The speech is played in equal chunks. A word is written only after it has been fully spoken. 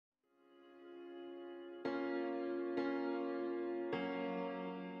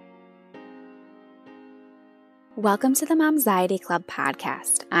Welcome to the Momxiety Club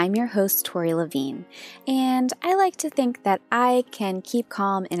podcast. I'm your host, Tori Levine, and I like to think that I can keep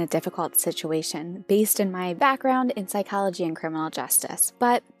calm in a difficult situation based in my background in psychology and criminal justice.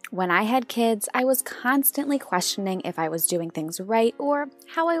 But when I had kids, I was constantly questioning if I was doing things right or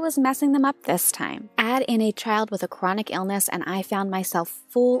how I was messing them up this time. Add in a child with a chronic illness, and I found myself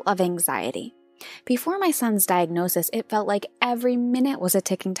full of anxiety. Before my son's diagnosis, it felt like every minute was a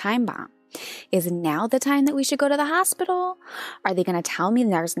ticking time bomb. Is now the time that we should go to the hospital? Are they going to tell me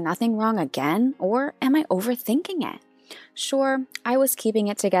there's nothing wrong again? Or am I overthinking it? Sure, I was keeping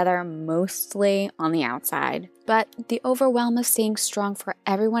it together mostly on the outside, but the overwhelm of staying strong for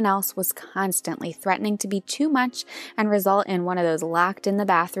everyone else was constantly threatening to be too much and result in one of those locked in the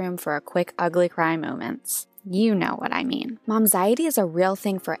bathroom for a quick ugly cry moments. You know what I mean. Momxiety is a real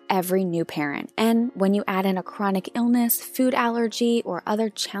thing for every new parent, and when you add in a chronic illness, food allergy, or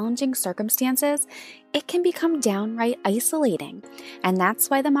other challenging circumstances, it can become downright isolating. And that's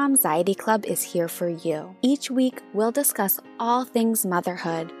why the Momxiety Club is here for you. Each week, we'll discuss all things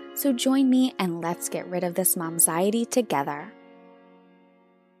motherhood, so join me and let's get rid of this momxiety together.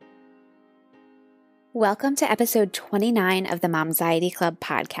 Welcome to episode 29 of the Momxiety Club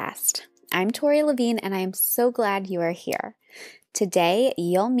podcast. I'm Tori Levine, and I am so glad you are here. Today,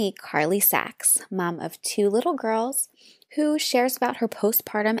 you'll meet Carly Sachs, mom of 2 little girls, who shares about her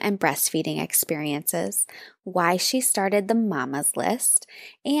postpartum and breastfeeding experiences, why she started the Mama's List,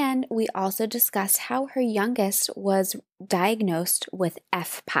 and we also discuss how her youngest was diagnosed with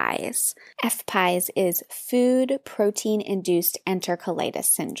FPIES. FPIES is Food Protein-Induced Enterocolitis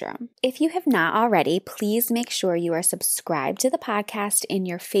Syndrome. If you have not already, please make sure you are subscribed to the podcast in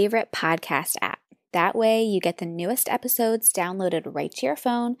your favorite podcast app. That way, you get the newest episodes downloaded right to your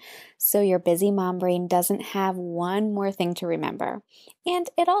phone, so your busy mom brain doesn't have one more thing to remember. And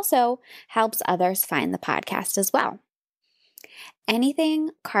it also helps others find the podcast as well.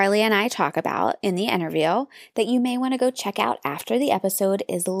 Anything Carly and I talk about in the interview that you may want to go check out after the episode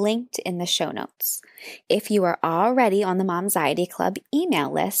is linked in the show notes. If you are already on the Momxiety Club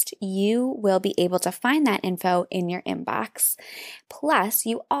email list, you will be able to find that info in your inbox. Plus,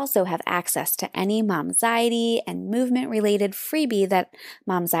 you also have access to any Momxiety and movement-related freebie that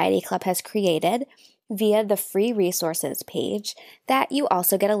Momxiety Club has created via the free resources page that you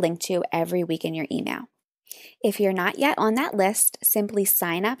also get a link to every week in your email. If you're not yet on that list, simply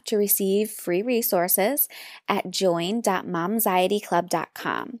sign up to receive free resources at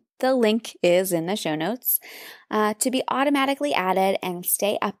join.momxietyclub.com. The link is in the show notes to be automatically added and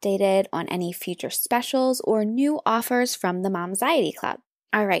stay updated on any future specials or new offers from the Momxiety Club.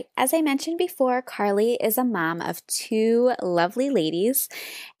 All right, as I mentioned before, Carly is a mom of 2 lovely ladies,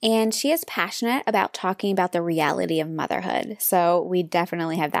 and she is passionate about talking about the reality of motherhood, so we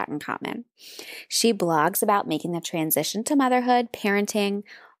definitely have that in common. She blogs about making the transition to motherhood, parenting,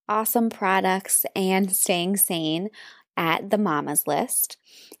 awesome products, and staying sane at the Mama's List,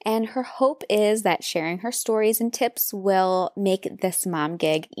 and her hope is that sharing her stories and tips will make this mom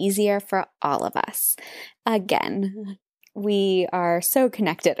gig easier for all of us. Again, we are so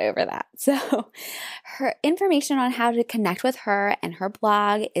connected over that. So her information on how to connect with her and her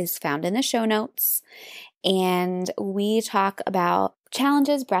blog is found in the show notes. And we talk about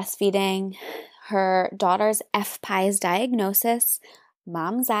challenges breastfeeding, her daughter's FPIES diagnosis,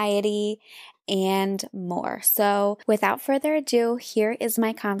 momxiety, and more. So without further ado, here is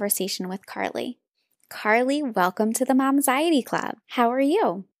my conversation with Carly. Carly, welcome to the Momxiety Club. How are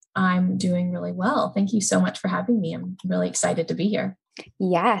you? I'm doing really well. Thank you so much for having me. I'm really excited to be here.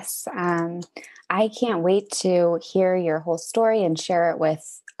 Yes. I can't wait to hear your whole story and share it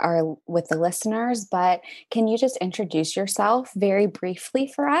with the listeners, but can you just introduce yourself very briefly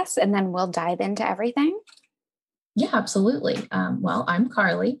for us and then we'll dive into everything? Yeah, absolutely. Well, I'm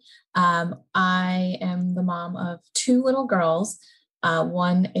Carly. I am the mom of 2 little girls.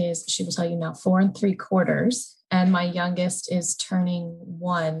 One is, she will tell you now, 4 3/4. And my youngest is turning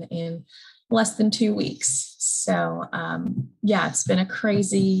 1 in less than 2 weeks. So, it's been a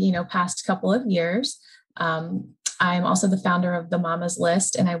crazy, past couple of years. I'm also the founder of the Mama's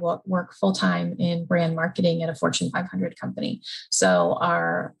List, and I work full-time in brand marketing at a Fortune 500 company. So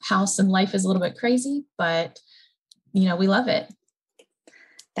our house and life is a little bit crazy, but, we love it.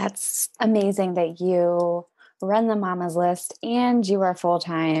 That's amazing that you run the Mama's List and you are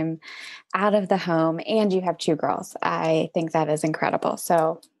full-time out of the home and you have 2 girls. I think that is incredible.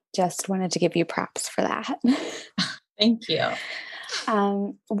 So just wanted to give you props for that. Thank you.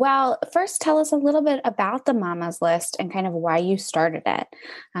 Well, first tell us a little bit about the Mama's List and kind of why you started it.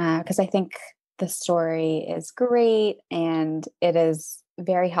 Because I think the story is great and it is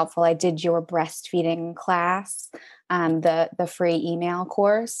very helpful. I did your breastfeeding class, the free email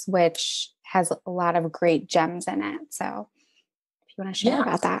course, which has a lot of great gems in it. So if you want to share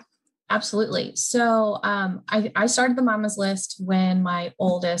about that. Absolutely. So I started the Mama's List when my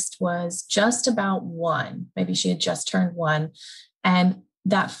oldest was just about 1. Maybe she had just turned 1. And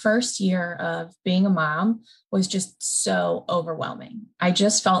that first year of being a mom was just so overwhelming. I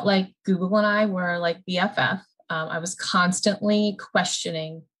just felt like Google and I were like BFF. I was constantly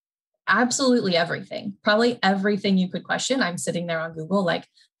questioning absolutely everything, probably everything you could question. I'm sitting there on Google, like,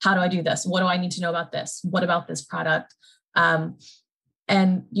 how do I do this? What do I need to know about this? What about this product? And,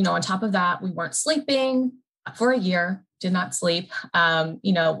 on top of that, we weren't sleeping for a year, did not sleep,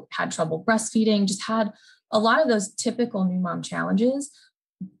 had trouble breastfeeding, just had a lot of those typical new mom challenges.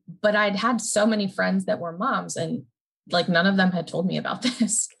 But I'd had so many friends that were moms and like none of them had told me about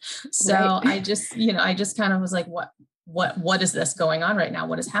this. So right. I just kind of was like, what is this going on right now?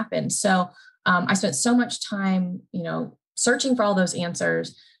 What has happened? So I spent so much time, searching for all those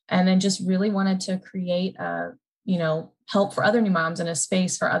answers, and then just really wanted to create help for other new moms and a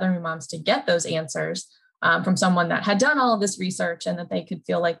space for other new moms to get those answers from someone that had done all of this research and that they could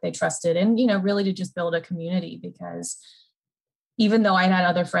feel like they trusted, and, really to just build a community, because even though I had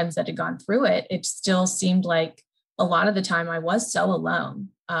other friends that had gone through it, it still seemed like a lot of the time I was so alone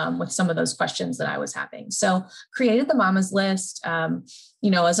with some of those questions that I was having. So created the Mama's List,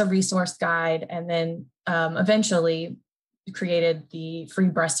 as a resource guide, and then eventually created the free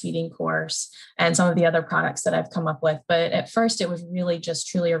breastfeeding course and some of the other products that I've come up with. But at first it was really just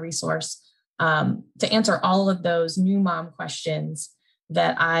truly a resource to answer all of those new mom questions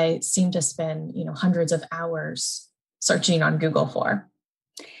that I seem to spend, hundreds of hours searching on Google for.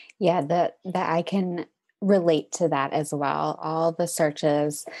 Yeah, that I can relate to that as well. All the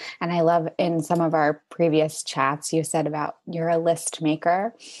searches. And I love in some of our previous chats, you said about you're a list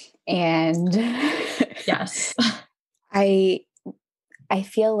maker. And yes, I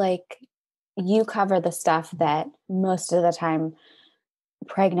feel like you cover the stuff that most of the time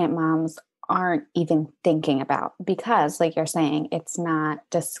pregnant moms aren't even thinking about, because like you're saying, it's not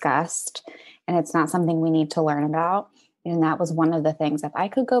discussed and it's not something we need to learn about. And that was one of the things, if I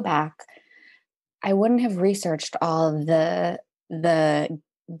could go back, I wouldn't have researched all of the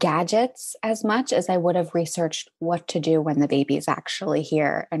gadgets as much as I would have researched what to do when the baby's actually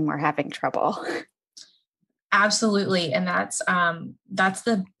here and we're having trouble. Absolutely. And that's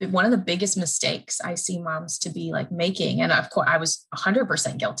one of the biggest mistakes I see moms to be like making. And of course I was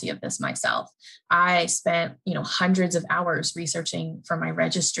 100% guilty of this myself. I spent, hundreds of hours researching for my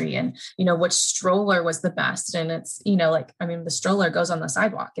registry and, which stroller was the best. And it's, the stroller goes on the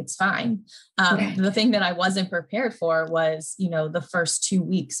sidewalk. It's fine. Right. The thing that I wasn't prepared for was, the first 2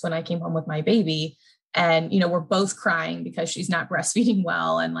 weeks when I came home with my baby, and, we're both crying because she's not breastfeeding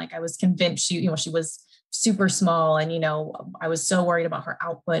well. And like, I was convinced she was super small. And, I was so worried about her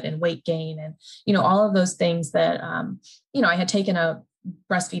output and weight gain and, all of those things that, I had taken a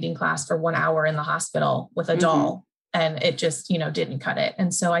breastfeeding class for 1 hour in the hospital with a doll, and it just, didn't cut it.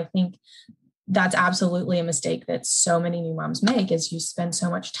 And so I think that's absolutely a mistake that so many new moms make, is you spend so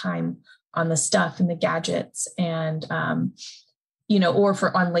much time on the stuff and the gadgets and,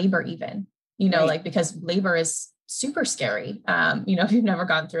 or on labor even, right. Like, because labor is super scary, if you've never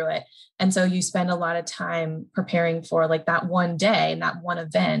gone through it. And so you spend a lot of time preparing for like that one day and that one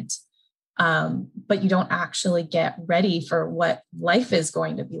event, but you don't actually get ready for what life is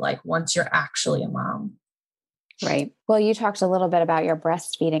going to be like once you're actually a mom. Right. Well, you talked a little bit about your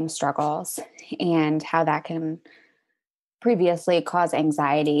breastfeeding struggles and how that can previously cause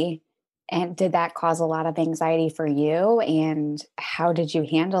anxiety. And did that cause a lot of anxiety for you? And how did you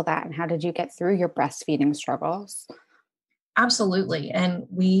handle that? And how did you get through your breastfeeding struggles? Absolutely. And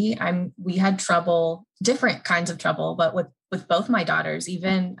we had trouble, different kinds of trouble, but with both my daughters,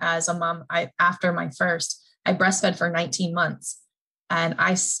 even as a mom, after my first, I breastfed for 19 months, and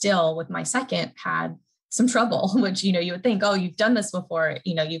I still, with my second, had some trouble, which, you would think, oh, you've done this before,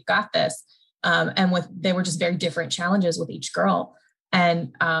 you've got this. And they were just very different challenges with each girl.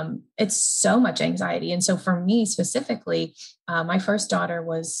 And it's so much anxiety. And so for me specifically, my first daughter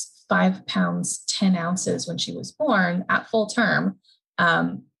was 5 pounds, 10 ounces when she was born at full term,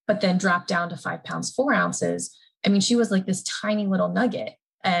 but then dropped down to 5 pounds, 4 ounces. I mean, she was like this tiny little nugget.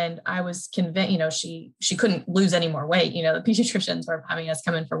 And I was convinced, she couldn't lose any more weight. The pediatricians were having us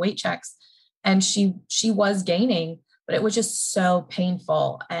come in for weight checks, and she was gaining, but it was just so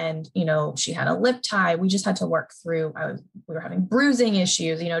painful. And, she had a lip tie. We just had to work through, we were having bruising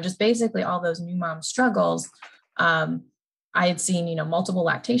issues, just basically all those new mom struggles. I had seen, multiple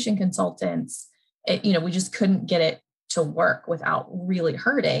lactation consultants. We just couldn't get it to work without really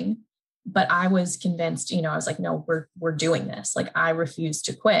hurting. But I was convinced, I was like, no, we're doing this. Like, I refuse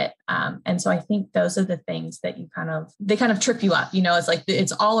to quit. And so I think those are the things that they kind of trip you up, it's like,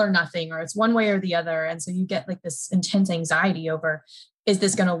 it's all or nothing, or it's one way or the other. And so you get like this intense anxiety over, is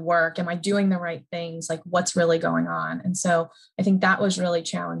this going to work? Am I doing the right things? Like, what's really going on? And so I think that was really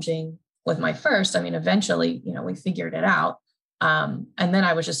challenging with my first. I mean, eventually, we figured it out. And then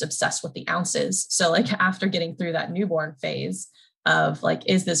I was just obsessed with the ounces. So like, after getting through that newborn phase of like,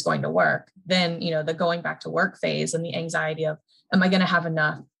 is this going to work? Then, the going back to work phase and the anxiety of, am I going to have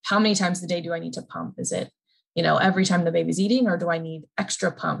enough? How many times a day do I need to pump? Is it, every time the baby's eating, or do I need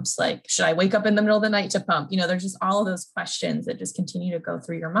extra pumps? Like, should I wake up in the middle of the night to pump? There's just all of those questions that just continue to go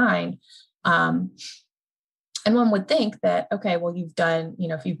through your mind. And one would think that, okay, well, you've done,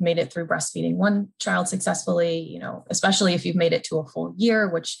 if you've made it through breastfeeding one child successfully, especially if you've made it to a full year,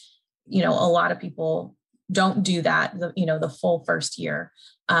 which, a lot of people don't do that, the full first year.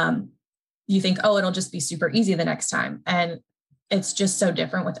 You think, oh, it'll just be super easy the next time. And it's just so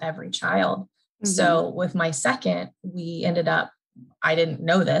different with every child. Mm-hmm. So with my second, we ended up, I didn't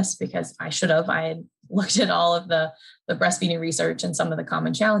know this because I should have, I had looked at all of the breastfeeding research and some of the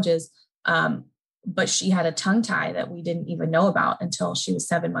common challenges. But she had a tongue tie that we didn't even know about until she was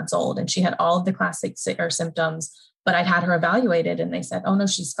 7 months old. And she had all of the classic symptoms, but I'd had her evaluated and they said, oh no,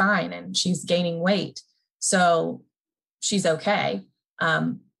 she's fine. And she's gaining weight. So she's okay.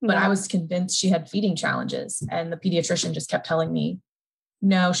 But I was convinced she had feeding challenges, and the pediatrician just kept telling me,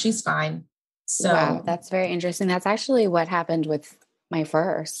 no, she's fine. So wow, that's very interesting. That's actually what happened with my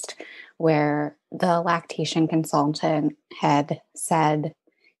first, where the lactation consultant had said,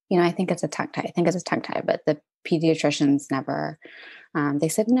 I think it's a tongue tie. But the pediatricians never, they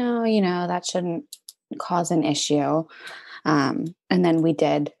said, no, that shouldn't cause an issue. And then we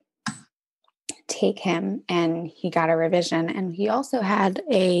did take him and he got a revision, and he also had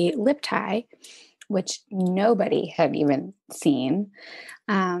a lip tie, which nobody had even seen.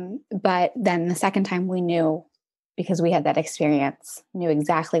 But then the second time we knew, because we had that experience, knew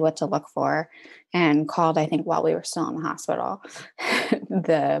exactly what to look for, and called, I think, while we were still in the hospital,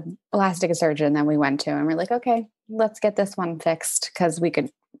 the plastic surgeon that we went to, and we're like, okay, let's get this one fixed, because we could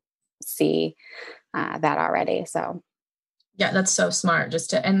see that already. So yeah, that's so smart.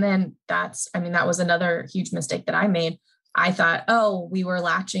 And then that was another huge mistake that I made. I thought, oh, we were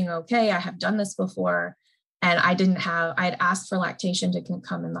latching. Okay. I have done this before. And I had asked for lactation to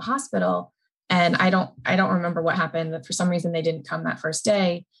come in the hospital. And I don't remember what happened, but for some reason they didn't come that first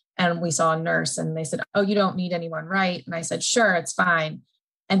day. And we saw a nurse and they said, oh, you don't need anyone, right? And I said, sure, it's fine.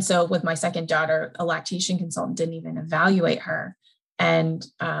 And so with my second daughter, a lactation consultant didn't even evaluate her. And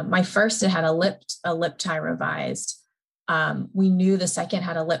my first, it had a lip tie revised. We knew the second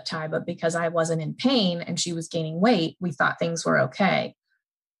had a lip tie, but because I wasn't in pain and she was gaining weight, we thought things were okay.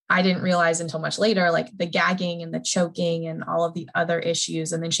 I didn't realize until much later, like the gagging and the choking and all of the other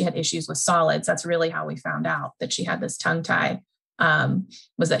issues. And then she had issues with solids. That's really how we found out that she had this tongue tie,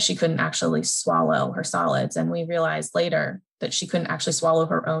 was that she couldn't actually swallow her solids. And we realized later that she couldn't actually swallow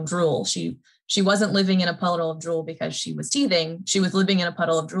her own drool. She wasn't living in a puddle of drool because she was teething. She was living in a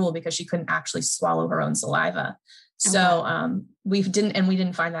puddle of drool because she couldn't actually swallow her own saliva. So we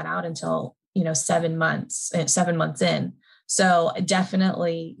didn't find that out until, 7 months in. So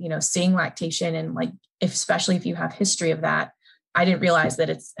definitely, seeing lactation and especially if you have history of that, I didn't realize that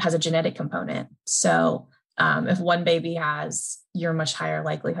it has a genetic component. So if one baby has, you're much higher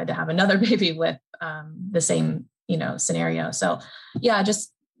likelihood to have another baby with the same, scenario. So yeah,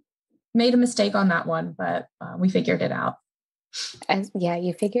 just made a mistake on that one, but we figured it out. Yeah,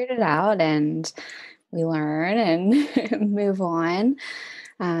 you figured it out, and we learn and move on.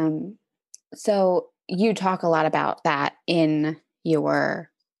 So you talk a lot about that in your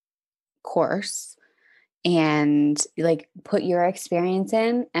course, and put your experience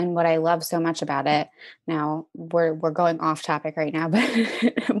in. And what I love so much about it, now we're going off topic right now,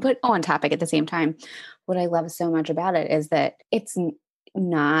 but on topic at the same time. What I love so much about it is that it's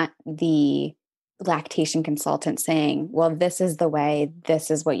not the lactation consultant saying, well, this is the way, this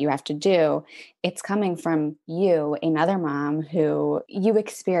is what you have to do. It's coming from you, another mom who you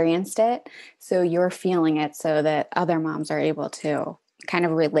experienced it. So you're feeling it so that other moms are able to kind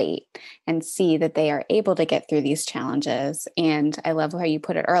of relate and see that they are able to get through these challenges. And I love how you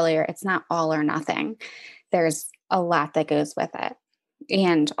put it earlier. It's not all or nothing. There's a lot that goes with it.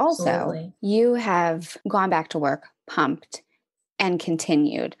 And also, absolutely, you have gone back to work, pumped, and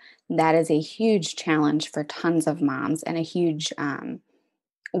continued. That is a huge challenge for tons of moms, and a huge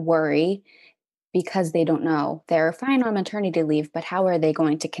worry, because they don't know. They're fine on maternity leave, but how are they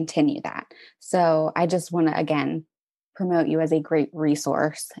going to continue that? So I just want to, again, promote you as a great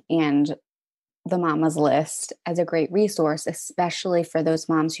resource and the Mama's List as a great resource, especially for those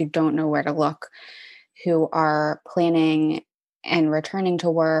moms who don't know where to look, who are planning and returning to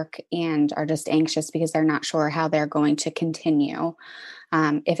work and are just anxious because they're not sure how they're going to continue,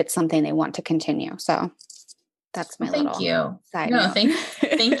 if it's something they want to continue. So that's my Thank little you. side No, note.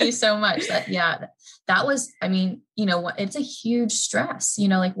 thank you so much. That was, I mean, it's a huge stress,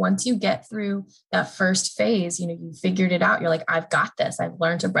 like once you get through that first phase, you figured it out. You're like, I've got this. I've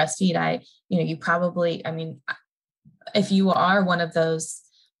learned to breastfeed. You probably, I mean, if you are one of those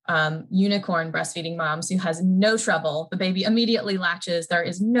unicorn breastfeeding moms who has no trouble, the baby immediately latches, there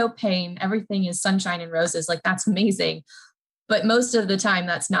is no pain, everything is sunshine and roses, like that's amazing. But most of the time,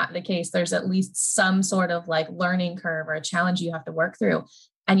 that's not the case. There's at least some sort of like learning curve or a challenge you have to work through.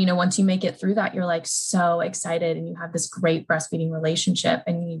 And, once you make it through that, you're like so excited and you have this great breastfeeding relationship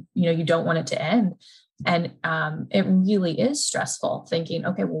and you don't want it to end. And it really is stressful thinking,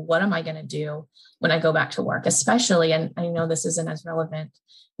 okay, well, what am I going to do when I go back to work? Especially, and I know this isn't as relevant,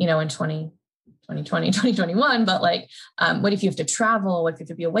 in 2020, 2021, but like, what if you have to travel? What if you have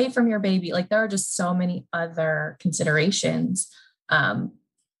to be away from your baby? Like there are just so many other considerations,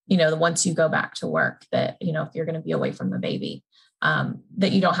 once you go back to work that, if you're going to be away from the baby,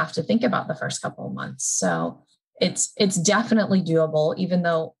 that you don't have to think about the first couple of months. So it's definitely doable, even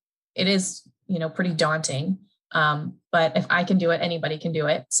though it is, pretty daunting. But if I can do it, anybody can do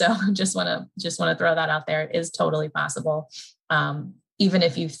it. So just want to throw that out there. It is totally possible. Even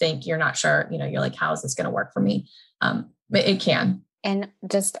if you think you're not sure, you're like, how is this going to work for me? But it can. And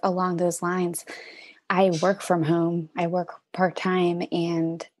just along those lines, I work from home. I work part-time,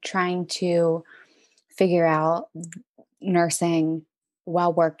 and trying to figure out nursing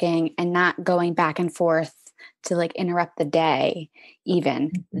while working and not going back and forth to like interrupt the day,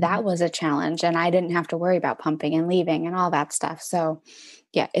 even that was a challenge. And I didn't have to worry about pumping and leaving and all that stuff. So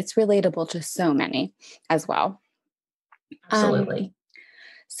yeah, it's relatable to so many as well. Absolutely.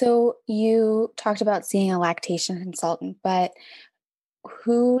 So you talked about seeing a lactation consultant, but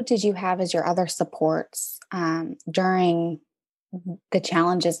who did you have as your other supports during the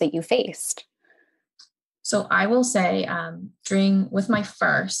challenges that you faced? So I will say with my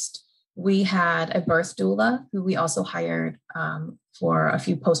first, we had a birth doula who we also hired for a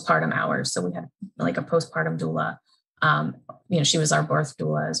few postpartum hours. So we had like a postpartum doula. She was our birth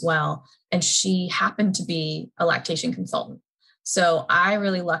doula as well. And she happened to be a lactation consultant. So I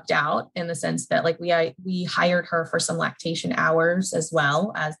really lucked out in the sense that like we hired her for some lactation hours as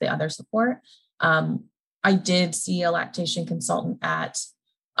well as the other support. I did see a lactation consultant at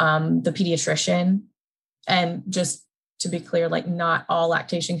the pediatrician. And just to be clear, like not all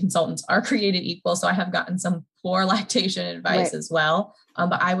lactation consultants are created equal. So I have gotten some poor lactation advice as well.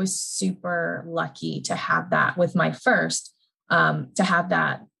 But I was super lucky to have that with my first, to have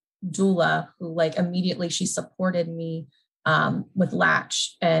that doula who like immediately she supported me with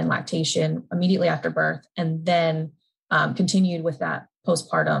latch and lactation immediately after birth, and then continued with that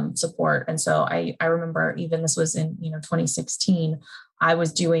postpartum support. And so I remember even this was in 2016. I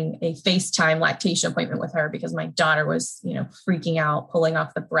was doing a FaceTime lactation appointment with her because my daughter was, freaking out, pulling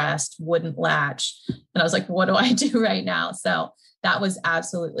off the breast, wouldn't latch. And I was like, what do I do right now? So that was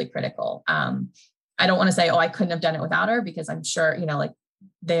absolutely critical. I don't want to say, I couldn't have done it without her, because I'm sure, like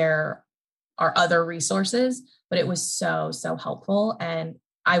there are other resources, but it was so, so helpful. And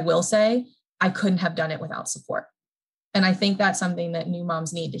I will say I couldn't have done it without support. And I think that's something that new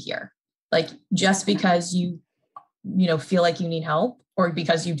moms need to hear. Like just because you feel like you need help, or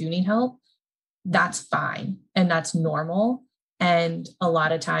because you do need help, that's fine. And that's normal. And a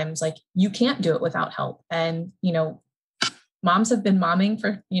lot of times, like you can't do it without help. And, moms have been momming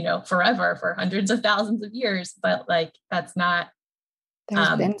for, forever, for hundreds of thousands of years, but like, that's not.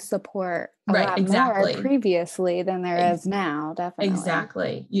 There's been support a lot more previously than there is now. Definitely.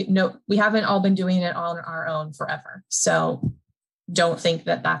 Exactly. We haven't all been doing it on our own forever. So don't think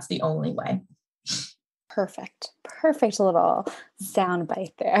that that's the only way. Perfect little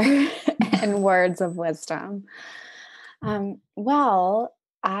soundbite there and words of wisdom. Well,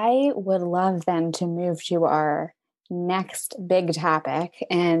 I would love then to move to our next big topic,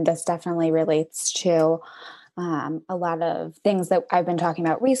 and this definitely relates to a lot of things that I've been talking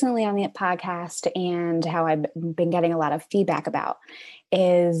about recently on the podcast and how I've been getting a lot of feedback about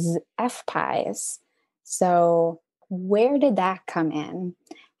is FPIES. So where did that come in?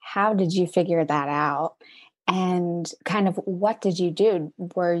 How did you figure that out? And kind of what did you do?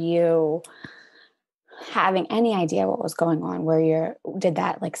 Were you having any idea what was going on? Did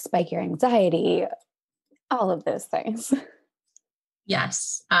that like spike your anxiety? All of those things.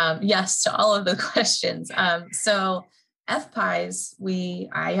 Yes. Yes to all of the questions. So FPIES,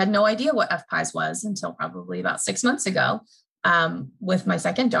 I had no idea what FPIES was until probably about 6 months ago, with my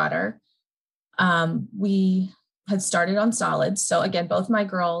second daughter. We had started on solids. So again, both my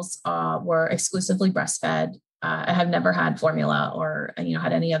girls were exclusively breastfed. I have never had formula or,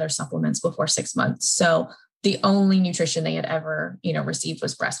 had any other supplements before 6 months. So the only nutrition they had ever, received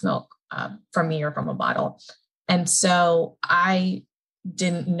was breast milk from me or from a bottle. And so I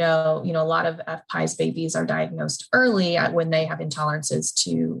didn't know, a lot of FPIES babies are diagnosed early when they have intolerances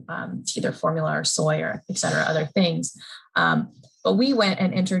to either formula or soy or et cetera, other things. But we went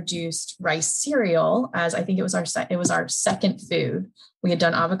and introduced rice cereal as I think it was our second food. We had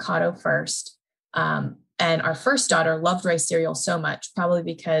done avocado first. And our first daughter loved rice cereal so much, probably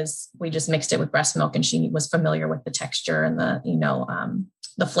because we just mixed it with breast milk and she was familiar with the texture and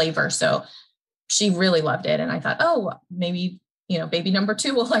the flavor. So she really loved it. And I thought, oh, maybe, baby number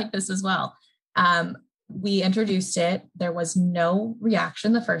 2 will like this as well. We introduced it. There was no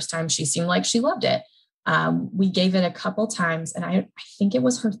reaction the first time. She seemed like she loved it. We gave it a couple times and I think it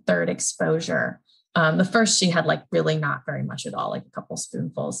was her third exposure. The first she had really not very much at all, like a couple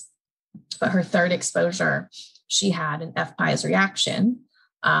spoonfuls. But her third exposure, she had an FPIES reaction,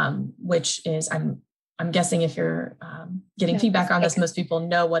 which is, I'm guessing if you're getting feedback on this, most people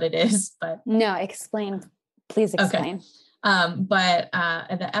know what it is, but no, explain, please explain. Okay. But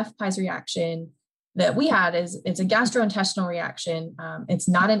the FPIES reaction that we had it's a gastrointestinal reaction. It's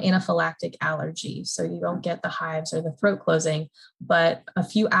not an anaphylactic allergy, so you don't get the hives or the throat closing, but a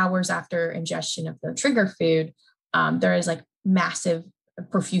few hours after ingestion of the trigger food, there is massive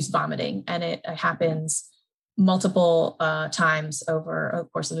profuse vomiting, and it happens multiple times over a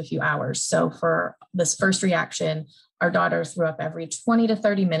course of a few hours. So for this first reaction, our daughter threw up every 20 to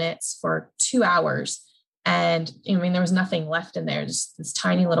 30 minutes for 2 hours. And there was nothing left in there, just this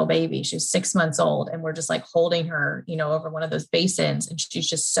tiny little baby. She was 6 months old and we're just holding her, over one of those basins, and she's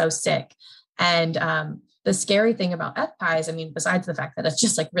just so sick. And the scary thing about FPIES, besides the fact that it's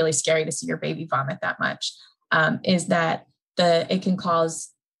just really scary to see your baby vomit that much, is that it can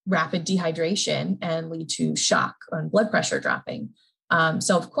cause rapid dehydration and lead to shock and blood pressure dropping.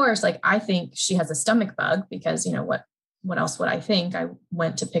 So of course, I think she has a stomach bug because, what else would I think? I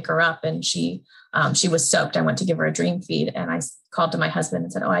went to pick her up and she was soaked. I went to give her a dream feed and I called to my husband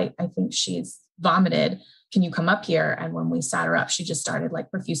and said, oh, I think she's vomited. Can you come up here? And when we sat her up, she just started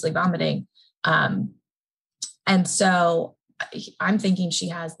profusely vomiting. And so I'm thinking she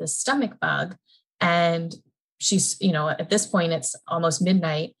has this stomach bug, and she's, at this point, it's almost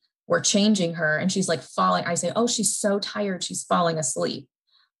midnight. We're changing her and she's falling. I say, oh, she's so tired. She's falling asleep.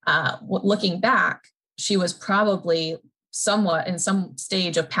 Looking back, she was probably somewhat in some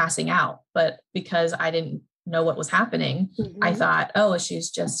stage of passing out, but because I didn't know what was happening, I thought, oh, she's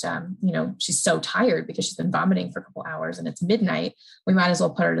just, she's so tired because she's been vomiting for a couple hours and it's midnight. We might as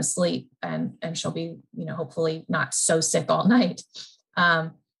well put her to sleep and she'll be, hopefully not so sick all night.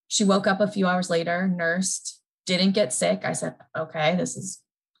 She woke up a few hours later, nursed, didn't get sick. I said, okay, this is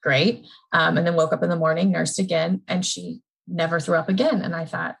great. And then woke up in the morning, nursed again, and she never threw up again. And I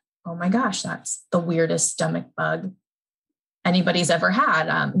thought, oh my gosh, that's the weirdest stomach bug anybody's ever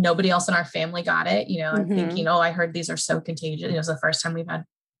had. Nobody else in our family got it. I think, I heard these are so contagious. It was the first time we've had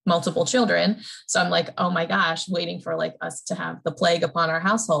multiple children. So I'm like, oh my gosh, waiting for us to have the plague upon our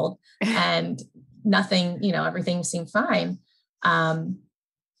household, and nothing, everything seemed fine. And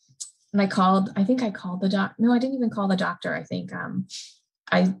I called the doc. No, I didn't even call the doctor. I think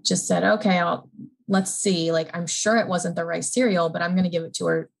I just said, okay, let's see. I'm sure it wasn't the rice cereal, but I'm going to give it to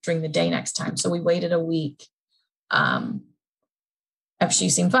her during the day next time. So we waited a week. She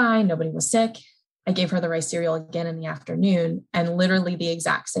seemed fine. Nobody was sick. I gave her the rice cereal again in the afternoon, and literally the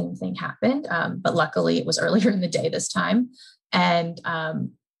exact same thing happened. But luckily it was earlier in the day this time. And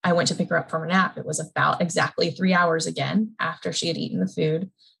I went to pick her up from her nap. It was about exactly 3 hours again after she had eaten the food.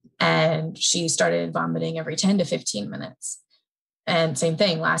 And she started vomiting every 10 to 15 minutes. And same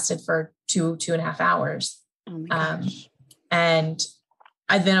thing, lasted for 2.5 hours. Oh my gosh. And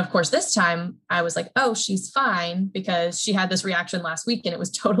then, of course, this time I was like, oh, she's fine, because she had this reaction last week and it was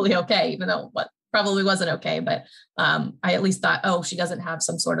totally okay, even though what probably wasn't okay. But I at least thought, oh, she doesn't have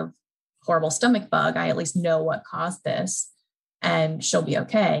some sort of horrible stomach bug. I at least know what caused this and she'll be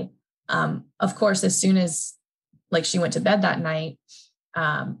okay. Of course, as soon as she went to bed that night,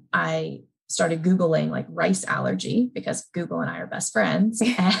 I started Googling rice allergy, because Google and I are best friends.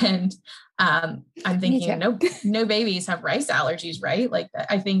 And I'm thinking, no babies have rice allergies, right?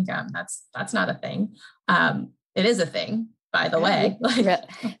 I think that's not a thing. It is a thing, by the way.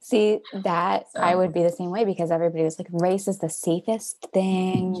 See that, so, I would be the same way, because everybody was like, rice is the safest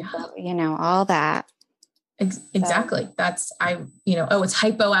thing, all that. Exactly. It's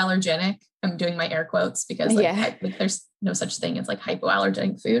hypoallergenic. I'm doing my air quotes because there's no such thing as like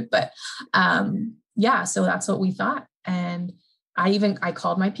hypoallergenic food, but, so that's what we thought. And I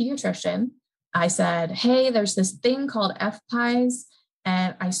called my pediatrician. I said, hey, there's this thing called FPIES,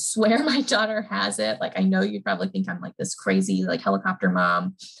 and I swear my daughter has it. Like, I know you probably think I'm like this crazy, like helicopter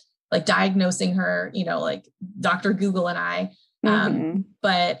mom, like diagnosing her, like Dr. Google and I,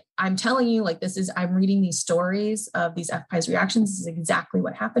 but I'm telling you, like, I'm reading these stories of these FPIES reactions. This is exactly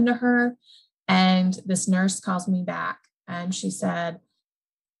what happened to her. And this nurse calls me back and she said,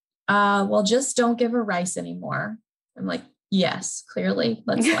 well, just don't give her rice anymore. I'm like, yes, clearly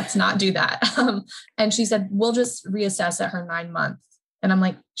let's not do that. And she said, we'll just reassess at her 9 months. And I'm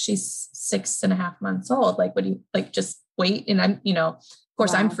like, she's 6.5 months old. Like, what do you like, just wait? And I'm, of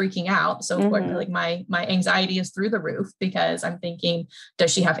course, I'm freaking out. So of course, like my anxiety is through the roof because I'm thinking,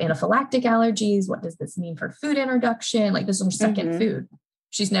 does she have anaphylactic allergies? What does this mean for food introduction? Like, this is her second food.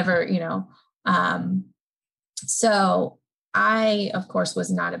 She's never, so I, of course,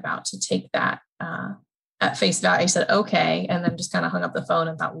 was not about to take that at face value. I said, okay. And then just kind of hung up the phone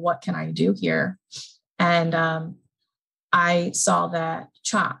and thought, what can I do here? And I saw that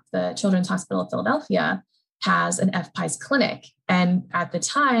CHOP, the Children's Hospital of Philadelphia, has an FPIES clinic. And at the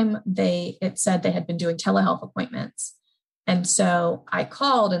time, it said they had been doing telehealth appointments. And so I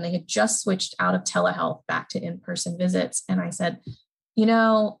called and they had just switched out of telehealth back to in-person visits. And I said,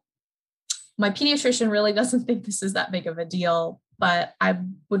 my pediatrician really doesn't think this is that big of a deal, but I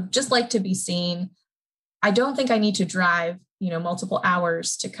would just like to be seen. I don't think I need to drive, multiple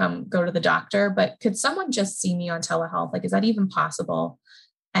hours to go to the doctor, but could someone just see me on telehealth? Like, is that even possible?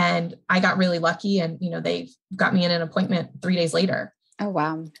 And I got really lucky and, they got me in an appointment 3 days later. Oh,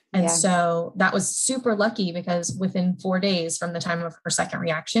 wow. And so that was super lucky because within 4 days from the time of her second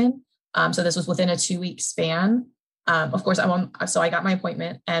reaction, so this was within a 2-week span. Of course, I got my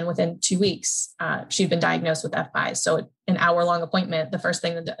appointment and within 2 weeks, she'd been diagnosed with FPIES. So an hour-long appointment, the first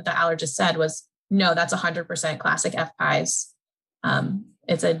thing that the allergist said was, no, that's 100% classic FPIES.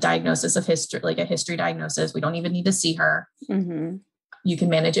 It's a diagnosis of history, like a history diagnosis. We don't even need to see her. You can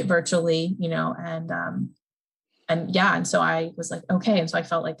manage it virtually, and so I was like, okay. And so I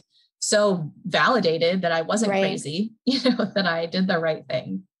felt like so validated that I wasn't crazy, that I did the right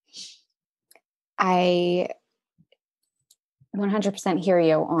thing. I 100% hear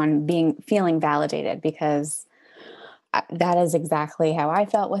you on feeling validated because that is exactly how I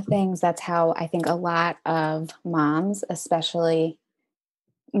felt with things. That's how I think a lot of moms, especially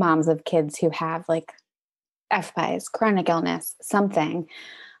moms of kids who have like FPIES, chronic illness, something,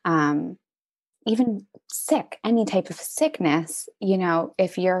 even sick, any type of sickness,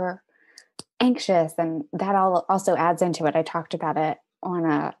 if you're anxious, and that all also adds into it. I talked about it on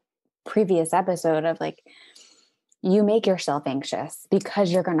a previous episode of like, you make yourself anxious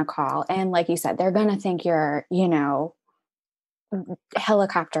because you're going to call. And like you said, they're going to think you're,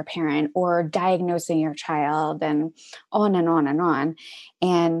 helicopter parent or diagnosing your child and on and on and on.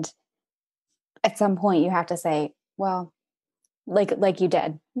 And at some point you have to say, well, like you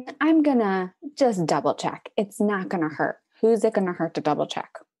did, I'm going to just double check. It's not going to hurt. Who's it going to hurt to double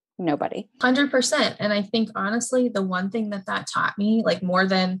check? Nobody. 100%. And I think honestly, the one thing that taught me, like more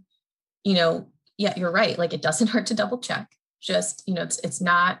than, yeah, you're right. Like it doesn't hurt to double check. Just, it's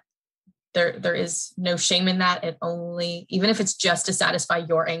not, there is no shame in that. It only, even if it's just to satisfy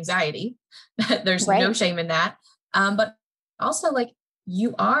your anxiety, there's no shame in that. But also like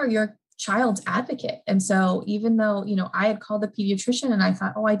you are your child's advocate. And so even though, I had called the pediatrician and I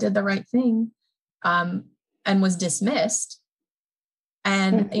thought, oh, I did the right thing, and was dismissed.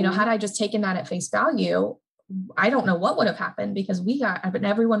 And, had I just taken that at face value, I don't know what would have happened because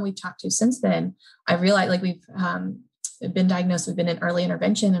everyone we've talked to since then, I realized like we've been diagnosed, we've been in early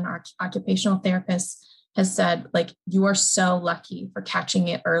intervention, and our occupational therapist has said, like, you are so lucky for catching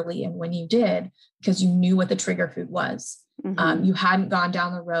it early. And when you did, because you knew what the trigger food was, you hadn't gone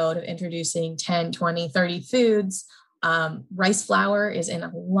down the road of introducing 10, 20, 30 foods. Rice flour is in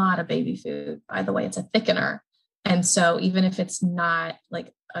a lot of baby food, by the way, it's a thickener. And so even if it's not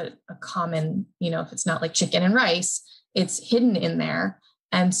like a common, if it's not like chicken and rice, it's hidden in there.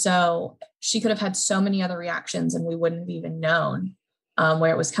 And so she could have had so many other reactions and we wouldn't have even known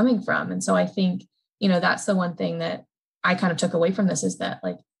where it was coming from. And so I think, that's the one thing that I kind of took away from this is that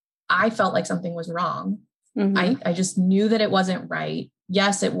like, I felt like something was wrong. I just knew that it wasn't right.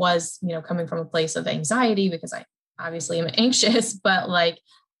 Yes, it was, coming from a place of anxiety because I obviously am anxious, but like,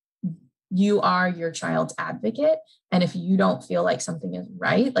 you are your child's advocate. And if you don't feel like something is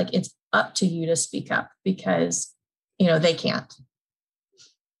right, like it's up to you to speak up because, they can't.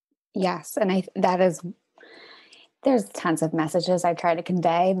 Yes. And that is There's tons of messages I try to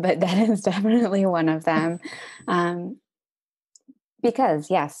convey, but that is definitely one of them. Because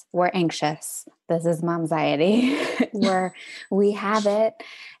yes, we're anxious. This is momxiety. We have it.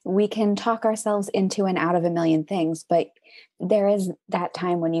 We can talk ourselves into and out of a million things, but there is that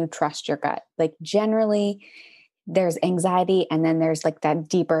time when you trust your gut. Like generally there's anxiety and then there's like that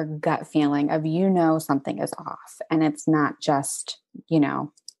deeper gut feeling of, something is off, and it's not just,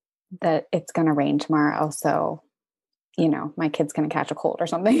 that it's going to rain tomorrow. So, my kid's going to catch a cold or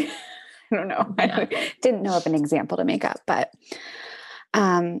something. I don't know. Yeah. I didn't know of an example to make up, but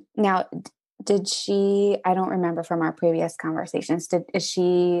now did she, I don't remember from our previous conversations, is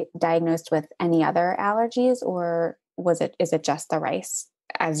she diagnosed with any other allergies, or is it just the rice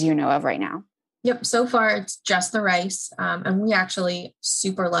as you know of right now? Yep. So far it's just the rice. And we actually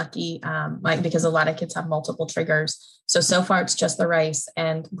super lucky, because a lot of kids have multiple triggers. So far it's just the rice,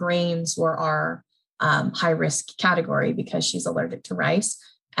 and grains were our high risk category because she's allergic to rice.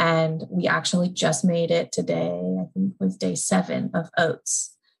 And we actually just made it today, I think was day 7 of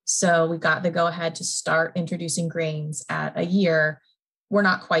oats. So we got the go ahead to start introducing grains at a year. We're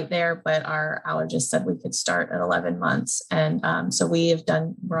not quite there, but our allergist said we could start at 11 months. And so we're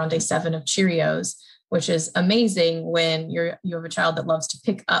on day 7 of Cheerios, which is amazing when you have a child that loves to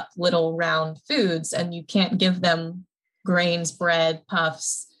pick up little round foods and you can't give them grains, bread,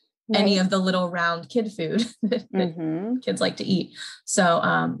 puffs, any of the little round kid food that kids like to eat.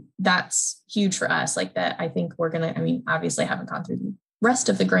 So that's huge for us. Like that, I think we're going to, obviously I haven't gone through the rest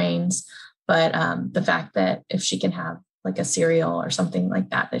of the grains, but the fact that if she can have like a cereal or something like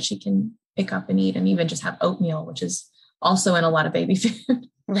that she can pick up and eat, and even just have oatmeal, which is also in a lot of baby food.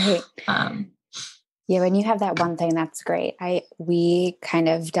 Right. Yeah. When you have that one thing, that's great. We kind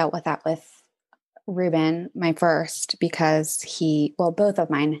of dealt with that with Ruben, my first, because both of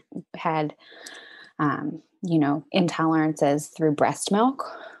mine had, intolerances through breast milk,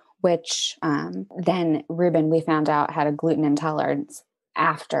 which then Ruben, we found out, had a gluten intolerance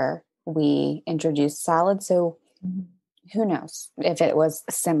after we introduced solids. So who knows if it was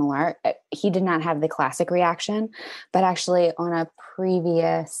similar. He did not have the classic reaction, but actually on a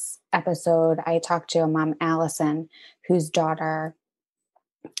previous episode, I talked to a mom, Allison, whose daughter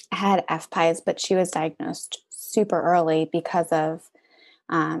had FPIES, but she was diagnosed super early because of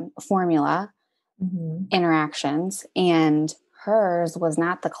formula interactions, and hers was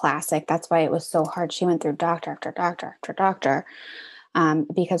not the classic. That's why it was so hard. She went through doctor after doctor after doctor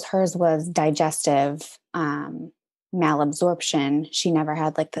because hers was digestive malabsorption. She never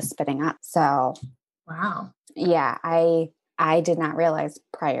had like the spitting up. So, wow. Yeah, I did not realize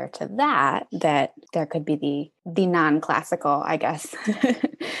prior to that there could be the non-classical, I guess,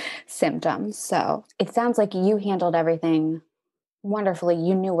 symptoms. So it sounds like you handled everything wonderfully.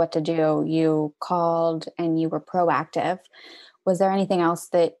 You knew what to do. You called and you were proactive. Was there anything else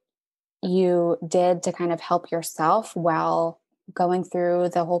that you did to kind of help yourself while going through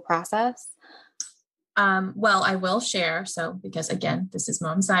the whole process? Well, I will share. So, because again, this is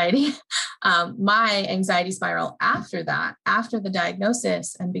Momxiety, my anxiety spiral after the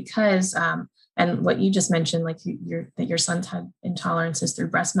diagnosis, and because, and what you just mentioned, like that your son had intolerances through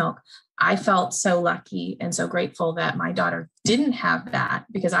breast milk, I felt so lucky and so grateful that my daughter didn't have that,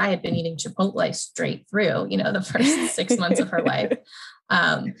 because I had been eating Chipotle straight through, the first 6 months of her life.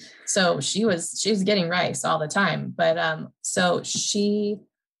 So she was getting rice all the time, but, so she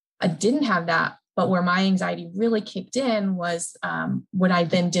didn't have that. But where my anxiety really kicked in was when I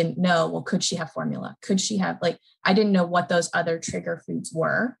then didn't know, well, could she have formula? Could she have, I didn't know what those other trigger foods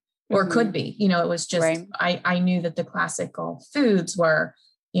were or could be, it was just, right. I knew that the classical foods were,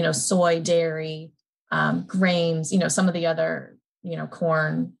 soy, dairy, grains, some of the other,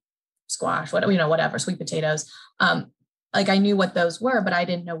 corn, squash, whatever, sweet potatoes. I knew what those were, but I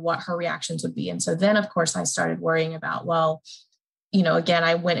didn't know what her reactions would be. And so then, of course, I started worrying about, well, again,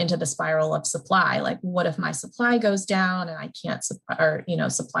 I went into the spiral of supply. Like, what if my supply goes down and I can't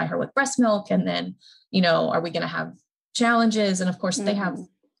supply her with breast milk? And then, are we going to have challenges? And of course they have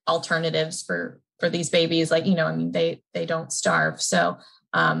alternatives for these babies. They don't starve. So,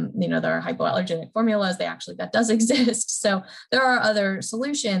 there are hypoallergenic formulas. That does exist. So there are other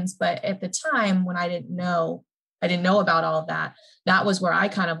solutions, but at the time when I didn't know about all of that, that was where I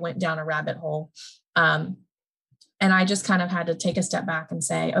kind of went down a rabbit hole. And I just kind of had to take a step back and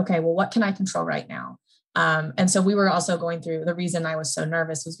say, okay, well, what can I control right now? And so we were also going through, the reason I was so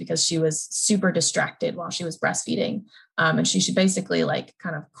nervous was because she was super distracted while she was breastfeeding. And she should basically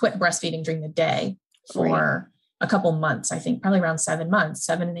kind of quit breastfeeding during the day for a couple months, I think probably around 7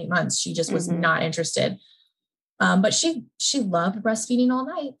 and 8 months. She just was not interested. But she loved breastfeeding all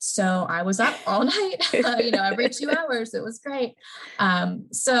night. So I was up all night, every 2 hours. It was great.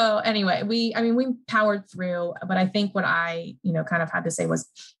 So anyway, we powered through, but I think what I, kind of had to say was,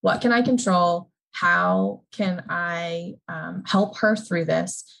 what can I control? How can I help her through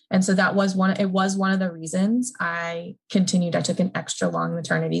this? And so it was one of the reasons I took an extra long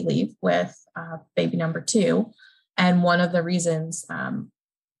maternity leave with baby number 2. And one of the reasons,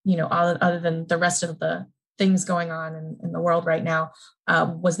 other than the rest of the things going on in the world right now,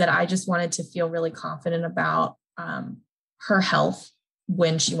 was that I just wanted to feel really confident about her health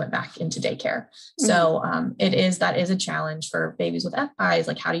when she went back into daycare. Mm-hmm. So that is a challenge for babies with FPIES.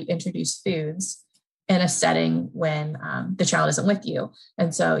 Like, how do you introduce foods in a setting when the child isn't with you?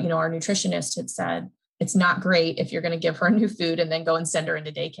 And so, our nutritionist had said, it's not great if you're going to give her a new food and then go and send her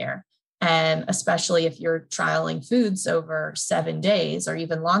into daycare. And especially if you're trialing foods over 7 days or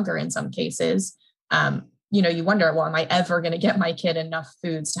even longer in some cases, you wonder, well, am I ever going to get my kid enough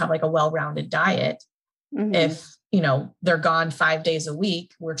foods to have like a well-rounded diet? Mm-hmm. If, they're gone 5 days a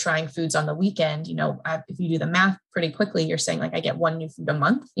week, we're trying foods on the weekend, if you do the math pretty quickly, you're saying like, I get 1 new food a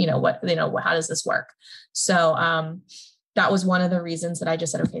month, how does this work? So, that was one of the reasons that I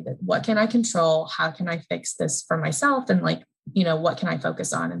just said, okay, what can I control? How can I fix this for myself? And like, what can I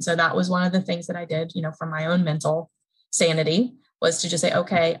focus on? And so that was one of the things that I did, for my own mental sanity, was to just say,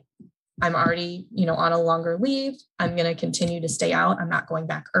 okay, I'm already, on a longer leave. I'm going to continue to stay out. I'm not going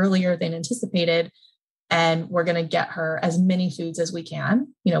back earlier than anticipated. And we're going to get her as many foods as we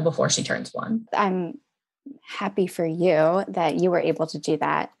can, before she turns 1. I'm happy for you that you were able to do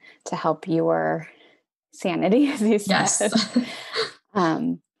that to help your sanity, as you said.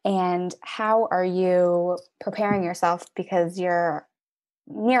 Yes. And how are you preparing yourself, because you're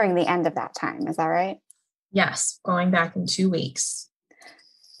nearing the end of that time? Is that right? Yes. Going back in 2 weeks.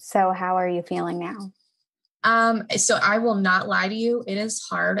 So how are you feeling now? So I will not lie to you. It is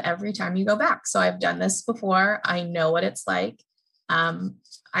hard every time you go back. So I've done this before. I know what it's like.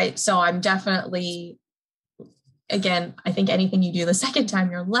 So I'm definitely, again, I think anything you do the second time,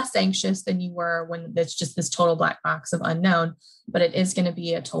 you're less anxious than you were when it's just this total black box of unknown, but it is going to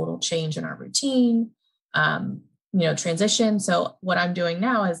be a total change in our routine, transition. So what I'm doing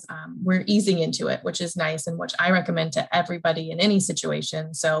now is we're easing into it, which is nice, and which I recommend to everybody in any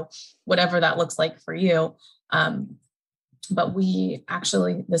situation. So whatever that looks like for you. But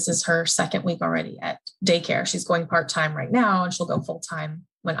this is her 2nd week already at daycare. She's going part-time right now, and she'll go full-time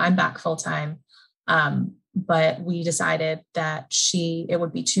when I'm back full-time. But we decided that it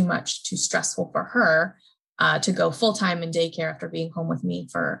would be too stressful for her to go full-time in daycare after being home with me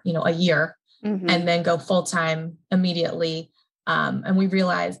for, a year. Mm-hmm. And then go full-time immediately. And we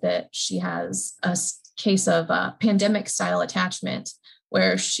realized that she has a case of pandemic style attachment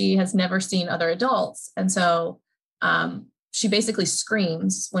where she has never seen other adults. And so she basically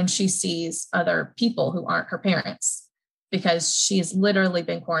screams when she sees other people who aren't her parents, because she's literally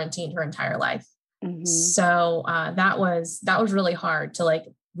been quarantined her entire life. Mm-hmm. So that was really hard to like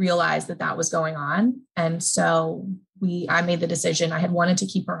realize that was going on. And so I made the decision. I had wanted to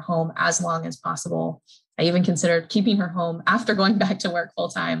keep her home as long as possible. I even considered keeping her home after going back to work full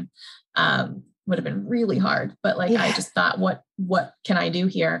time. Would have been really hard, but I just thought, what can I do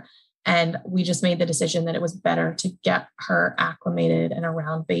here? And we just made the decision that it was better to get her acclimated and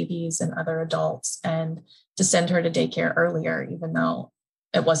around babies and other adults, and to send her to daycare earlier, even though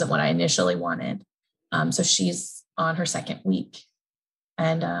it wasn't what I initially wanted. So she's on her 2nd week.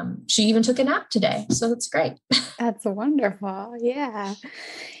 And she even took a nap today. So that's great. That's wonderful. Yeah.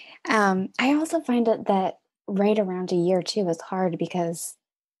 I also find it that right around a year too is hard, because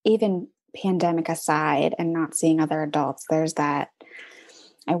even pandemic aside and not seeing other adults, there's that,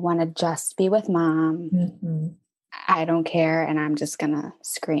 I want to just be with mom. Mm-hmm. I don't care. And I'm just going to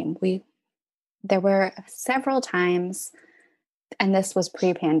scream. There were several times, and this was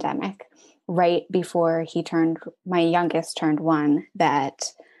pre-pandemic, right before my youngest turned 1,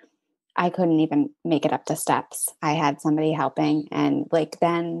 that I couldn't even make it up the steps. I had somebody helping, and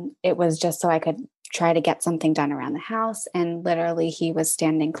then it was just so I could try to get something done around the house. And literally he was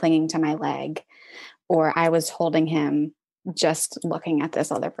standing, clinging to my leg, or I was holding him, just looking at this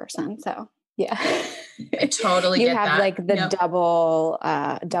other person. So yeah, I totally get that. You have the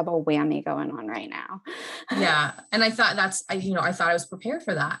double whammy going on right now. Yeah. And I thought I thought I was prepared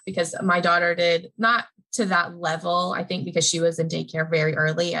for that, because my daughter did not to that level, I think, because she was in daycare very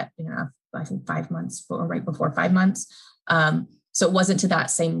early at, I think 5 months, or right before 5 months. So it wasn't to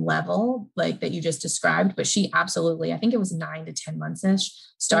that same level that you just described, but she absolutely, I think it was 9 to 10 months-ish,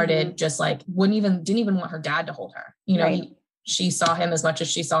 started mm-hmm. just didn't even want her dad to hold her. Right. She saw him as much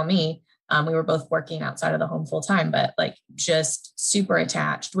as she saw me. We were both working outside of the home full time, but like just super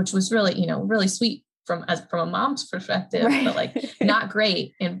attached, which was really, really sweet from a mom's perspective, Right. but like not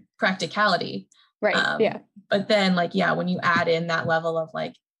great in practicality. Right. Yeah. But then like, yeah, when you add in that level of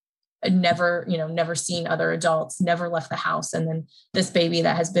like, never seen other adults, never left the house. And then this baby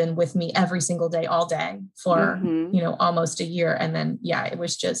that has been with me every single day, all day for, almost a year. And then, yeah, it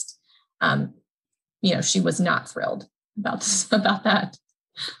was just, she was not thrilled about that.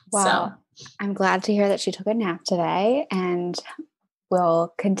 Wow. So I'm glad to hear that she took a nap today, and